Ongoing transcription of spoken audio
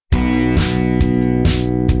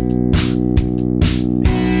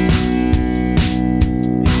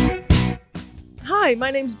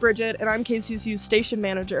my name's Bridget, and I'm KCSU's station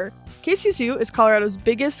manager. KCSU is Colorado's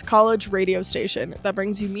biggest college radio station that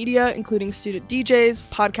brings you media, including student DJs,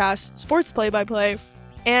 podcasts, sports play-by-play,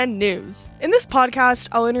 and news. In this podcast,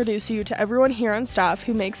 I'll introduce you to everyone here on staff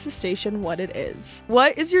who makes the station what it is.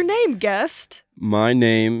 What is your name, guest? My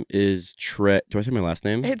name is Trey. Do I say my last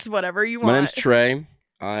name? It's whatever you want. My name's Trey.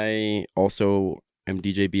 I also am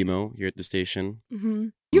DJ BMO here at the station. Mm-hmm.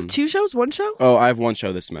 You have 2 shows? 1 show? Oh, I have 1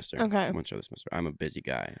 show this semester. Okay. 1 show this semester. I'm a busy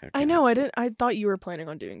guy. I know. I thought you were planning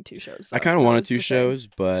on doing 2 shows, though. I kind of wanted 2 shows,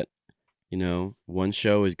 but, 1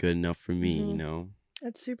 show is good enough for me,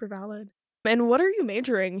 That's super valid. And what are you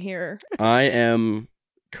majoring here? I am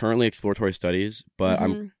currently exploratory studies, but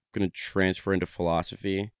I'm going to transfer into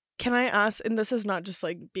philosophy. Can I ask, and this is not just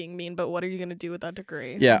like being mean, but what are you going to do with that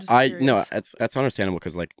degree? Yeah, that's understandable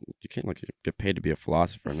because you can't get paid to be a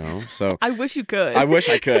philosopher, no? So I wish you could. I wish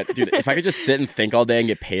I could. Dude, if I could just sit and think all day and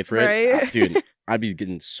get paid for it, right? Dude, I'd be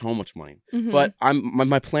getting so much money. But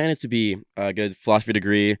my plan is to get a philosophy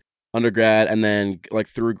degree, undergrad, and then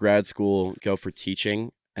through grad school, go for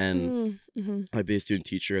teaching. And I'd be a student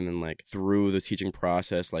teacher, and then through the teaching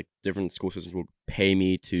process, different school systems will pay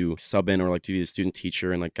me to sub in or to be a student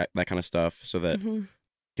teacher and that kind of stuff, so that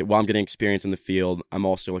while I'm getting experience in the field, I'm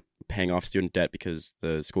also paying off student debt because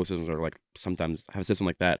the school systems are sometimes have a system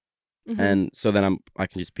like that, and so then I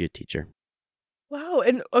can just be a teacher. Wow.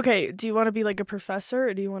 And okay, do you want to be a professor,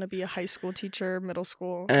 or do you want to be a high school teacher, middle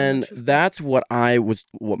school? And that's what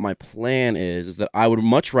my plan is that I would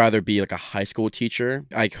much rather be a high school teacher.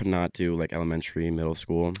 I could not do elementary, middle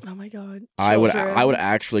school. Oh my God. I would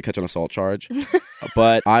actually catch an assault charge.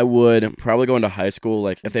 But I would probably go into high school,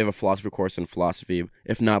 if they have a philosophy course in philosophy,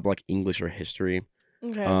 if not English or history.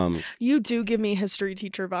 Okay. You do give me history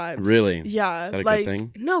teacher vibes. Really? Yeah. Is that a good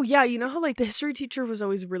thing? No, yeah. You know how the history teacher was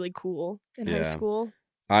always really cool in high school?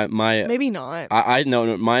 Maybe not. I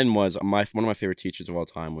no, mine was one of my favorite teachers of all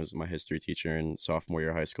time was my history teacher in sophomore year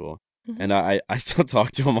of high school. And I still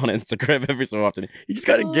talk to him on Instagram every so often. He just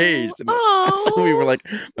got engaged. And so we were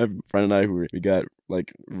my friend and I, we got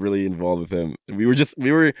really involved with him. And we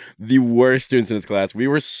were the worst students in his class. We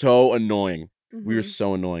were so annoying. We were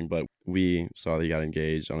so annoying, but we saw that he got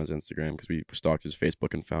engaged on his Instagram because we stalked his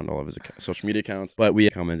Facebook and found all of his social media accounts. But we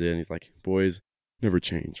commented, and he's like, "Boys never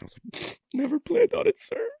change." I was like, "Never planned on it,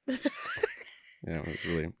 sir." Yeah, it was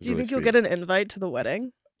really. Do you think you'll get an invite to the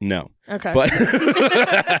wedding? No. Okay. But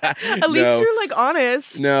at least you're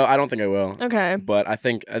honest. No, I don't think I will. Okay. But I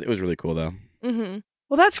think it was really cool though.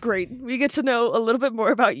 Well, that's great. We get to know a little bit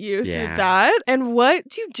more about you through that. And what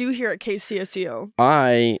do you do here at KCSU?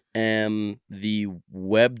 I am the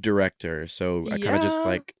web director. So I kind of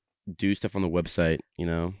just do stuff on the website,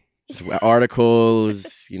 just articles,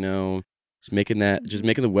 just making the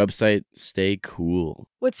website stay cool.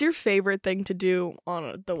 What's your favorite thing to do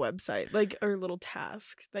on the website? Or a little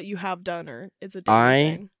task that you have done, or is it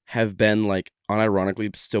I have been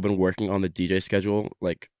unironically still been working on the DJ schedule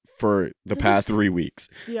for the past 3 weeks.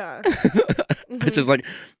 Yeah.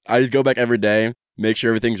 I just go back every day, make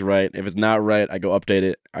sure everything's right. If it's not right, I go update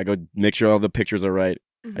it. I go make sure all the pictures are right.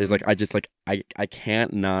 I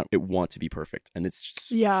can't not want to be perfect. And it's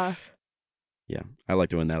just Yeah, I like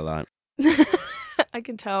doing that a lot. I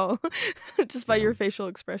can tell just by your facial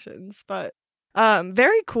expressions, but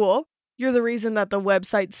very cool. You're the reason that the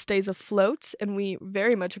website stays afloat, and we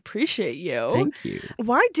very much appreciate you. Thank you.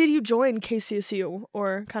 Why did you join KCSU,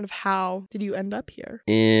 or kind of how did you end up here?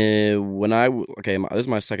 This is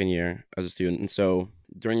my second year as a student, and so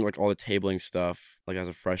during all the tabling stuff, as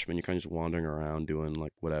a freshman, you're kind of just wandering around doing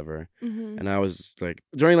whatever. And I was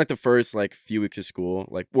during the first few weeks of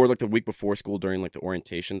school, or the week before school during the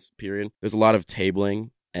orientations period, there's a lot of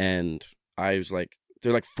tabling, and I was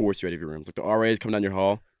they're force you out of your rooms. The RAs come down your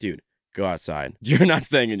hall, dude. Go outside. You're not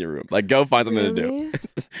staying in your room. Go find something to do.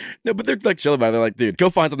 No, but they're chill about it. They're dude, go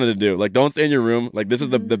find something to do. Don't stay in your room. This is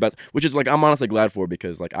the best. Which is I'm honestly glad for,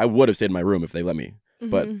 because I would have stayed in my room if they let me.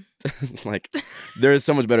 But there's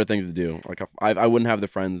so much better things to do. I wouldn't have the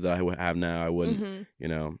friends that I would have now. I wouldn't,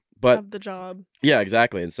 But have the job. Yeah,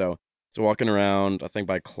 exactly. And so walking around, I think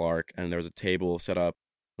by Clark, and there was a table set up.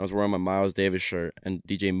 I was wearing my Miles Davis shirt, and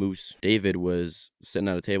DJ Moose David was sitting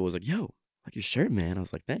at a table. Was like, "Yo, your shirt, man." I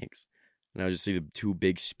was like, "Thanks." And I would just see the 2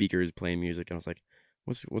 big speakers playing music, and I was like,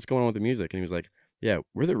 what's going on with the music? And he was like, "Yeah,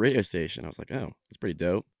 we're the radio station." I was like, "Oh, that's pretty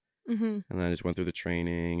dope." And then I just went through the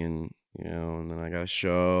training, and and then I got a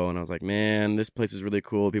show, and I was like, "Man, this place is really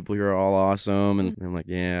cool. People here are all awesome." And I'm like,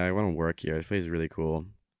 "Yeah, I want to work here. This place is really cool."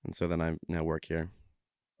 And so then I now work here.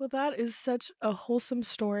 Well, that is such a wholesome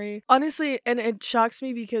story. Honestly, and it shocks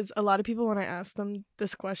me because a lot of people, when I ask them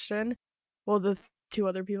this question, well, the 2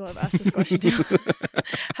 other people I've asked this question to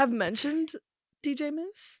have mentioned DJ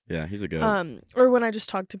Moose. Yeah, he's a good. Or when I just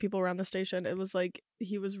talked to people around the station, it was like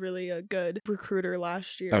he was really a good recruiter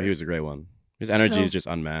last year. Oh, he was a great one. His energy is just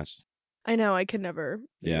unmatched. I know, I could never.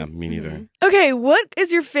 Yeah, me neither. Okay, what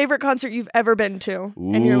is your favorite concert you've ever been to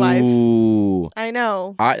in your life? I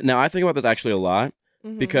know. I think about this actually a lot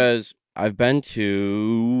because I've been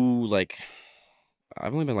to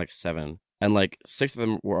I've only been like 7, and like 6 of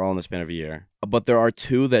them were all in the span of a year. But there are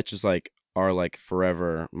 2 that just like are like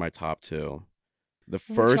forever my top 2. The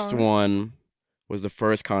first one was the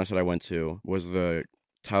first concert I went to was the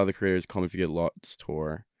Tyler the Creator's Call Me If You Get Lost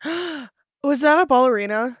tour. Was that at Ball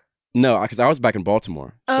Arena? No, because I was back in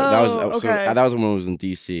Baltimore. So that was when I was in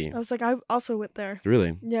DC. I was like, I also went there.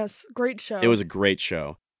 Really? Yes, great show. It was a great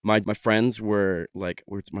show. My friends were like,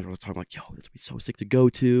 we were talking like, yo, this would be so sick to go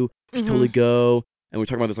to. We should totally go. And we were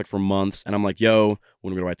talking about this like for months. And I'm like, yo,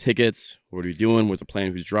 when are we gonna buy tickets? What are we doing? What's the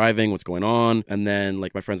plan? Who's driving? What's going on? And then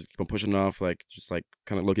like my friends keep on pushing off, like just like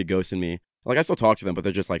kind of low-key ghosting me. Like I still talk to them, but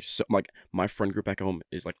they're just like, so, like my friend group back home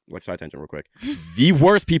is like side tangent real quick. The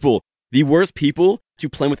worst people to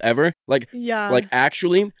plan with ever. Like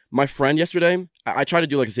actually, my friend yesterday, I tried to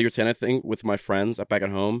do like a Secret Santa thing with my friends back at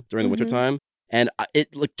home during the winter time. And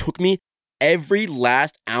it like took me every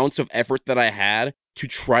last ounce of effort that I had to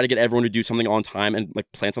try to get everyone to do something on time and like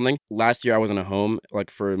plan something. Last year I wasn't at home like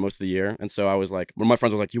for most of the year, and so I was like, when my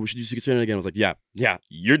friends were like, "Yo, we should do Secret Santa again," I was like, "Yeah,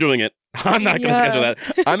 you're doing it. I'm not gonna schedule that.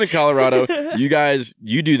 I'm in Colorado. You guys,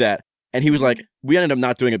 you do that." And he was like, we ended up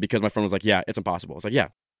not doing it because my friend was like, "Yeah, it's impossible." I was like, "Yeah."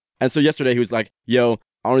 And so yesterday he was like, "Yo,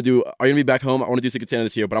 are you gonna be back home? I want to do Secret Santa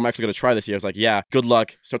this year, but I'm actually gonna try this year." I was like, "Yeah, good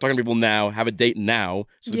luck. Start talking to people now. Have a date now,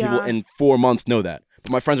 so the people in 4 months know that."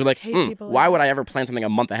 But my friends are like, why would I ever plan something a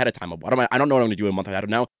month ahead of time? I don't know what I'm going to do a month ahead of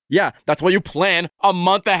now. Yeah, that's why you plan a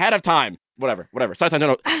month ahead of time. Whatever. Side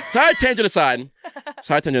tangent aside.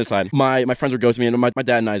 My friends were ghosting me, and my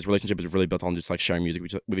dad and I's relationship is really built on just like sharing music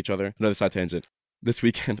with each other. Another side tangent. This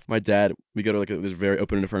weekend, my dad, we go to like this very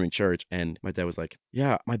open and affirming church, and my dad was like,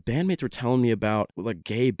 "Yeah, my bandmates were telling me about like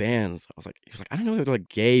gay bands." He was like, "I don't know if they're like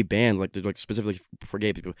gay bands, like they're like specifically for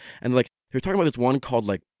gay people." And like they were talking about this one called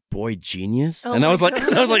like Boy Genius, and I was like,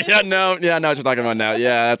 yeah, no, what you're talking about now.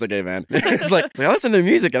 Yeah, that's a gay band. It's like I listen to their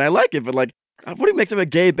music and I like it, but like, what do you make them a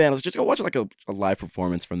gay band? Let's just go watch like a live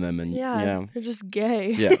performance from them, and they're just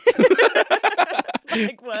gay. Yeah.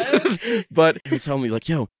 Like what? But he was telling me like,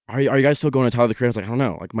 "Yo, are you guys still going to Tyler the Creator?" I was like, "I don't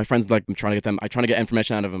know." Like my friends, like I'm trying to get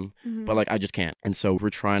information out of them, but like I just can't. And so we're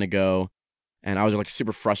trying to go, and I was like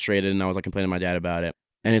super frustrated, and I was like complaining to my dad about it,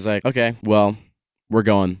 and he's like, "Okay, well, we're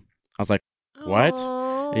going." I was like, "What?"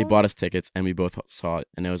 And he bought us tickets, and we both saw it.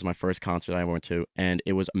 And it was my first concert I went to, and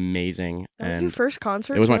it was amazing. That was your first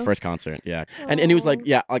concert? It was my first concert, yeah. And he was like,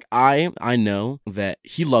 yeah, like I know that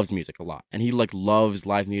he loves music a lot, and he like loves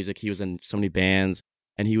live music. He was in so many bands,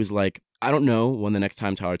 and he was like, I don't know when the next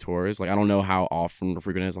time Tyler tours. Like I don't know how often or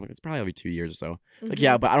frequent it is. I'm like, it's probably every 2 years or so. Like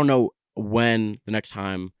yeah, but I don't know when the next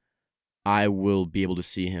time I will be able to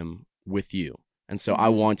see him with you. And so I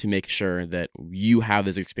want to make sure that you have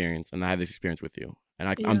this experience, and I have this experience with you.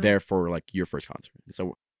 And I'm there for like your first concert.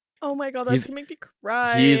 So, oh my god, that's gonna make me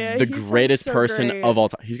cry. He's the greatest person of all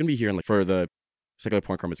time. He's gonna be here in, like, for the Secular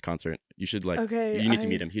Porn Karma's concert. You should like. Okay, you need to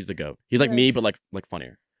meet him. He's the GOAT. He's like me, but like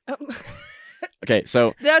funnier. Okay,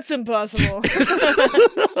 so that's impossible.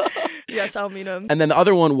 Yes, I'll meet him. And then the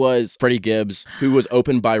other one was Freddie Gibbs, who was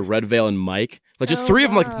opened by Red Veil and Mike. Like just 3 of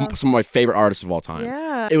them, like some of my favorite artists of all time.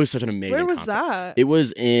 Yeah, it was such an amazing. Where was concert. that? It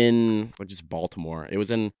was in like just Baltimore. It was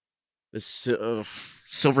in this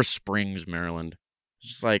Silver Springs, Maryland.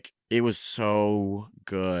 Just like it was so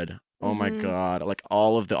good. Oh my god! Like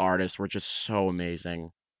all of the artists were just so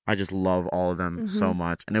amazing. I just love all of them so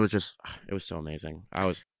much, and it was so amazing.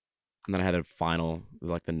 And then I had a final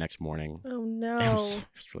like the next morning. Oh no! It was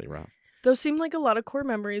really rough. Those seem like a lot of core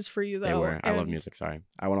memories for you, though. They were. I love music. Sorry,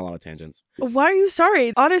 I went on a lot of tangents. Why are you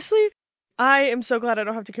sorry? Honestly, I am so glad I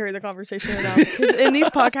don't have to carry the conversation now, because in these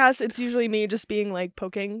podcasts, it's usually me just being like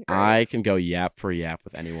poking. I can go yap for yap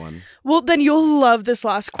with anyone. Well, then you'll love this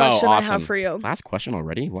last question I have for you. Last question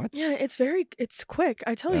already? What? Yeah, it's quick.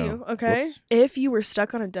 I tell you, okay? Whoops. If you were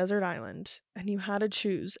stuck on a desert island and you had to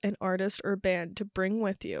choose an artist or band to bring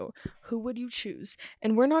with you, who would you choose?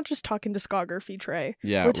 And we're not just talking discography, Trey.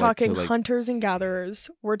 Yeah, we're talking hunters and gatherers.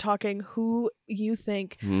 We're talking who you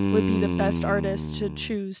think would be the best artist to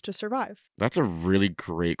choose to survive. That's a really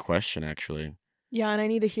great question, actually. Yeah, and I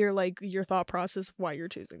need to hear like your thought process of why you're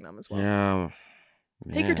choosing them as well. Yeah.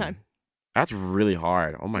 Take your time. That's really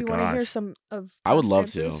hard. Oh my god. Do you want to hear some of I would love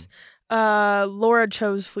answers? To. Laura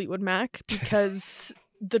chose Fleetwood Mac because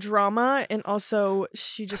the drama, and also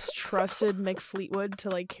she just trusted Mick Fleetwood to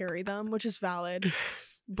like carry them, which is valid.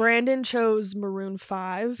 Brandon chose Maroon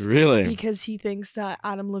 5. Really? Because he thinks that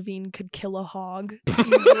Adam Levine could kill a hog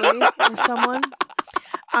easily or someone.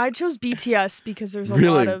 I chose BTS because there's a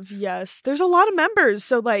lot of members.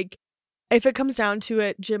 So like, if it comes down to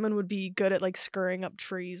it, Jimin would be good at like scurrying up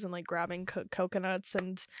trees and like grabbing coconuts,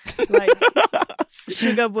 and like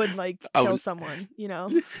Suga would like kill someone, you know,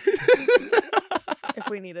 if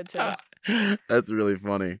we needed to. That's really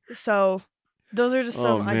funny. So those are just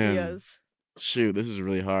some ideas. Shoot, this is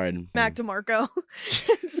really hard. Mac DeMarco.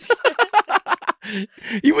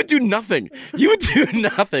 You would do nothing. You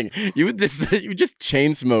would just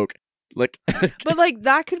chain smoke. Like but like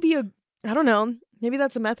that could be I don't know. Maybe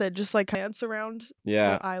that's a method. Just like dance around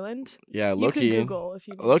the island. Yeah, you can Google if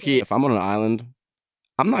you want Low-key, if I'm on an island,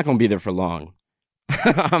 I'm not gonna be there for long.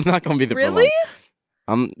 I'm not gonna be there for long. Really?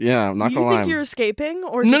 I'm not gonna lie. You think you're escaping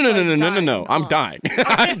or No. I'm dying.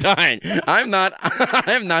 I'm dying. I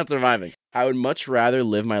am not surviving. I would much rather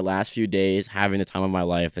live my last few days having the time of my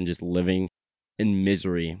life than just living in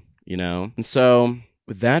misery, you know? And so,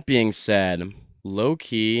 with that being said,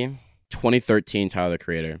 low-key, 2013 Tyler, the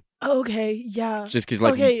Creator. Okay, yeah. Just because,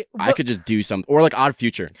 like, I could just do something. Or, like, Odd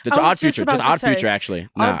Future. Just Odd Future, actually.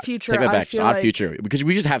 Odd Future, take that back. Just Odd Future. Because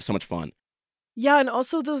we just have so much fun. Yeah, and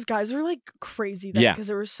also those guys were, like, crazy then because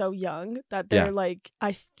they were so young that they're, like,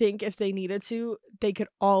 I think if they needed to, they could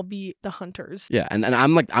all be the hunters. Yeah, and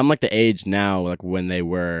I'm like the age now, like, when they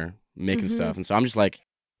were making stuff. And so I'm just like,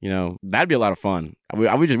 you know, that'd be a lot of fun. We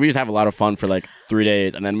just have a lot of fun for like 3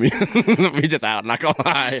 days, and then we just out. Not gonna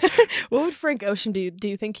lie. What would Frank Ocean do? Do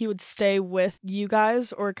you think he would stay with you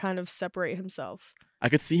guys or kind of separate himself? I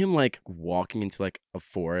could see him like walking into like a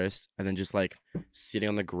forest and then just like sitting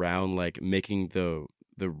on the ground, like making the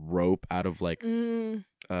rope out of like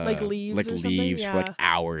leaves, for like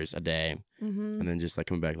hours a day, and then just like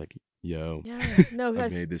coming back like, yo, I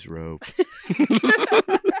made this rope.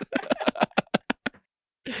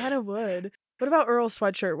 He kind of would. What about Earl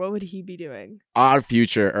Sweatshirt? What would he be doing? Odd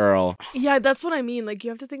Future Earl. Yeah, that's what I mean. Like,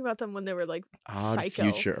 you have to think about them when they were, like, psycho.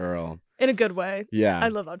 Odd Future Earl. In a good way. Yeah. I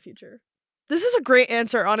love Odd Future. This is a great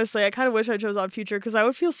answer, honestly. I kind of wish I chose Odd Future because I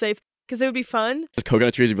would feel safe because it would be fun. Just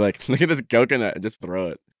coconut trees would be like, look at this coconut, and just throw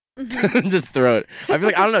it. Just throw it. I feel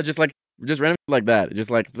like, I don't know, just random like that.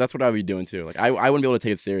 Just like, that's what I would be doing too. Like, I wouldn't be able to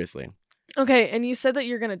take it seriously. Okay, and you said that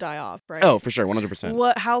you're gonna die off, right? Oh, for sure,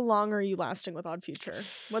 100%. How long are you lasting with Odd Future?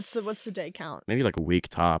 What's the day count? Maybe like a week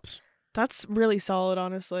tops. That's really solid,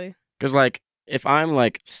 honestly. Because like, if I'm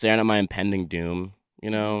like staring at my impending doom, you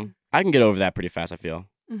know, I can get over that pretty fast. I feel.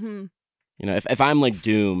 Mm-hmm. You know, if I'm like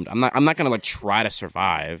doomed, I'm not gonna like try to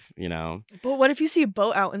survive. You know. But what if you see a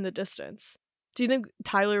boat out in the distance? Do you think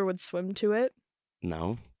Tyler would swim to it?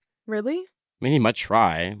 No. Really? I mean, he might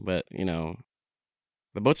try, but you know.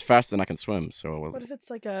 The boat's faster than I can swim, so... What if it's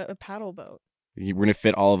like a paddle boat? We're gonna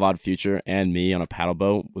fit all of Odd Future and me on a paddle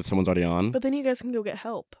boat with someone's already on? But then you guys can go get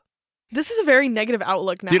help. This is a very negative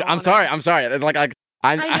outlook now. Dude, I'm sorry. It's like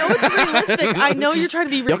I know it's realistic. I know you're trying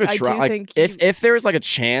to be realistic. I do think... If there's like a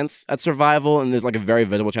chance at survival and there's like a very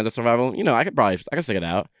visible chance at survival, you know, I can stick it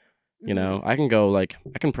out. You know, I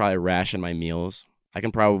can probably ration my meals. I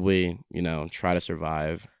can probably, you know, try to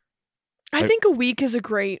survive. I think a week is a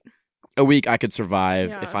great... A week I could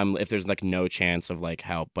survive if there's like no chance of like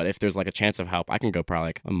help, but if there's like a chance of help, I can go probably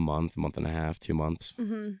like a month and a half, 2 months.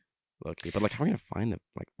 Okay, but like how are we gonna find it?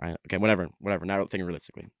 Like, okay, whatever. Now thinking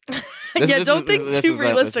realistically. Don't think too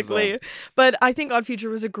realistically. But I think Odd Future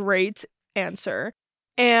was a great answer,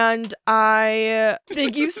 and I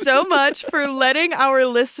thank you so much for letting our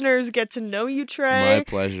listeners get to know you, Trey.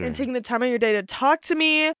 It's my pleasure. And taking the time of your day to talk to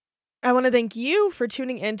me. I want to thank you for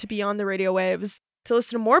tuning in to Beyond the Radio Waves. To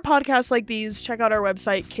listen to more podcasts like these, check out our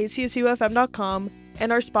website, kcsufm.com,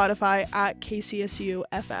 and our Spotify at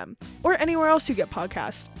kcsufm, or anywhere else you get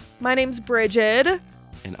podcasts. My name's Bridget.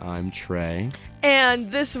 And I'm Trey.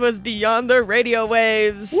 And this was Beyond the Radio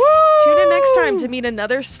Waves. Woo! Tune in next time to meet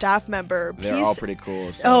another staff member. They're all pretty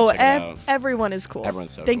cool. So everyone is cool.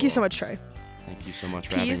 Everyone's so cool. Thank you so much, Trey. Thank you so much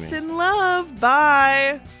for having me. Peace and love.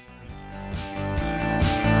 Bye.